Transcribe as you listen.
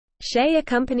Shae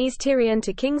accompanies Tyrion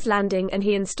to King's Landing and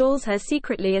he installs her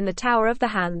secretly in the Tower of the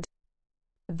Hand.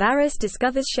 Varys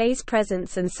discovers Shae's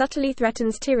presence and subtly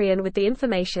threatens Tyrion with the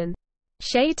information.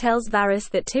 Shae tells Varys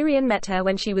that Tyrion met her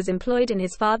when she was employed in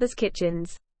his father's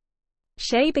kitchens.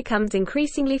 Shae becomes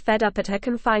increasingly fed up at her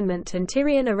confinement and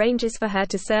Tyrion arranges for her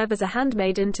to serve as a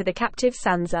handmaiden to the captive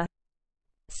Sansa.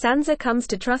 Sansa comes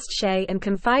to trust Shae and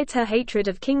confides her hatred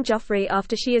of King Joffrey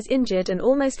after she is injured and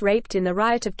almost raped in the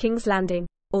riot of King's Landing,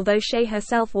 although Shae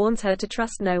herself warns her to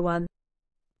trust no one.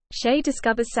 Shae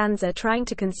discovers Sansa trying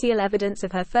to conceal evidence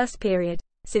of her first period,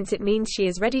 since it means she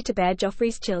is ready to bear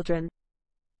Joffrey's children.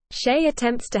 Shae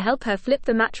attempts to help her flip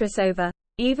the mattress over,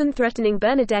 even threatening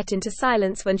Bernadette into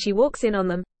silence when she walks in on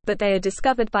them, but they are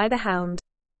discovered by the Hound.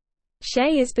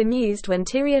 Shae is bemused when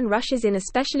Tyrion rushes in,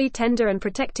 especially tender and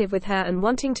protective with her and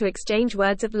wanting to exchange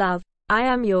words of love. I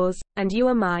am yours, and you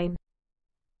are mine.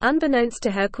 Unbeknownst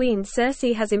to her, Queen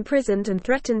Cersei has imprisoned and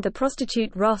threatened the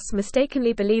prostitute Ross,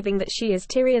 mistakenly believing that she is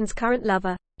Tyrion's current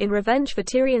lover, in revenge for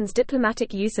Tyrion's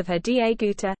diplomatic use of her da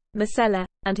Guta, Myrcella,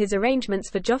 and his arrangements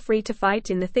for Joffrey to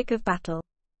fight in the thick of battle.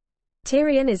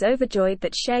 Tyrion is overjoyed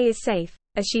that Shae is safe,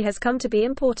 as she has come to be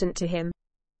important to him.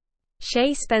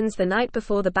 Shae spends the night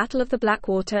before the Battle of the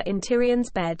Blackwater in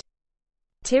Tyrion's bed.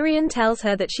 Tyrion tells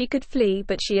her that she could flee,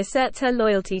 but she asserts her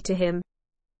loyalty to him.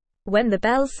 When the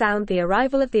bells sound the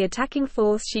arrival of the attacking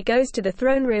force, she goes to the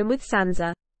throne room with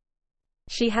Sansa.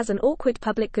 She has an awkward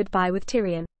public goodbye with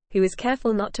Tyrion, who is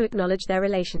careful not to acknowledge their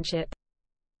relationship.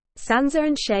 Sansa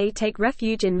and Shae take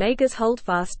refuge in Maegor's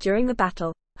Holdfast during the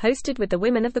battle, hosted with the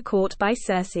women of the court by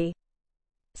Cersei.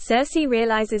 Cersei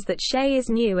realizes that Shae is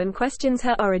new and questions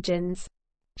her origins.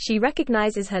 She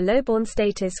recognizes her lowborn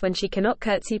status when she cannot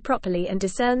curtsy properly and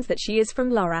discerns that she is from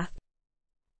Lorath.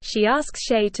 She asks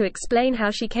Shae to explain how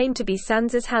she came to be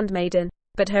Sansa's handmaiden,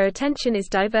 but her attention is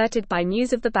diverted by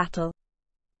news of the battle.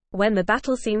 When the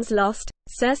battle seems lost,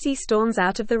 Cersei storms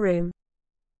out of the room.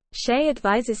 Shae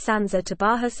advises Sansa to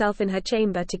bar herself in her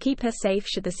chamber to keep her safe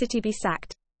should the city be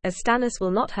sacked, as Stannis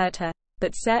will not hurt her,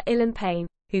 but Sir Ilan Payne,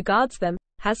 who guards them,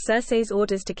 has Cersei's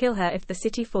orders to kill her if the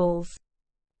city falls.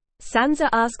 Sansa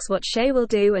asks what Shae will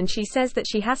do and she says that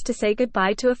she has to say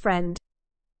goodbye to a friend.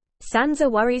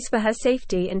 Sansa worries for her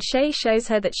safety and Shae shows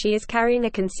her that she is carrying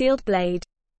a concealed blade.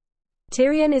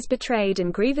 Tyrion is betrayed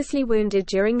and grievously wounded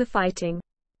during the fighting.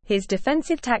 His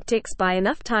defensive tactics buy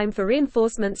enough time for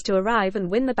reinforcements to arrive and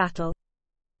win the battle.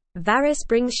 Varys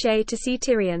brings Shae to see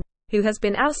Tyrion, who has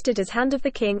been ousted as Hand of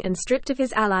the King and stripped of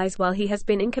his allies while he has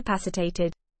been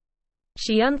incapacitated.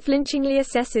 She unflinchingly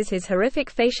assesses his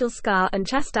horrific facial scar and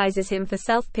chastises him for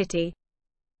self-pity.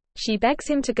 She begs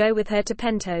him to go with her to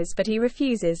Pentos, but he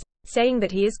refuses, saying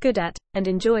that he is good at, and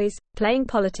enjoys, playing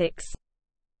politics.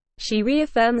 She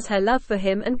reaffirms her love for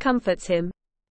him and comforts him.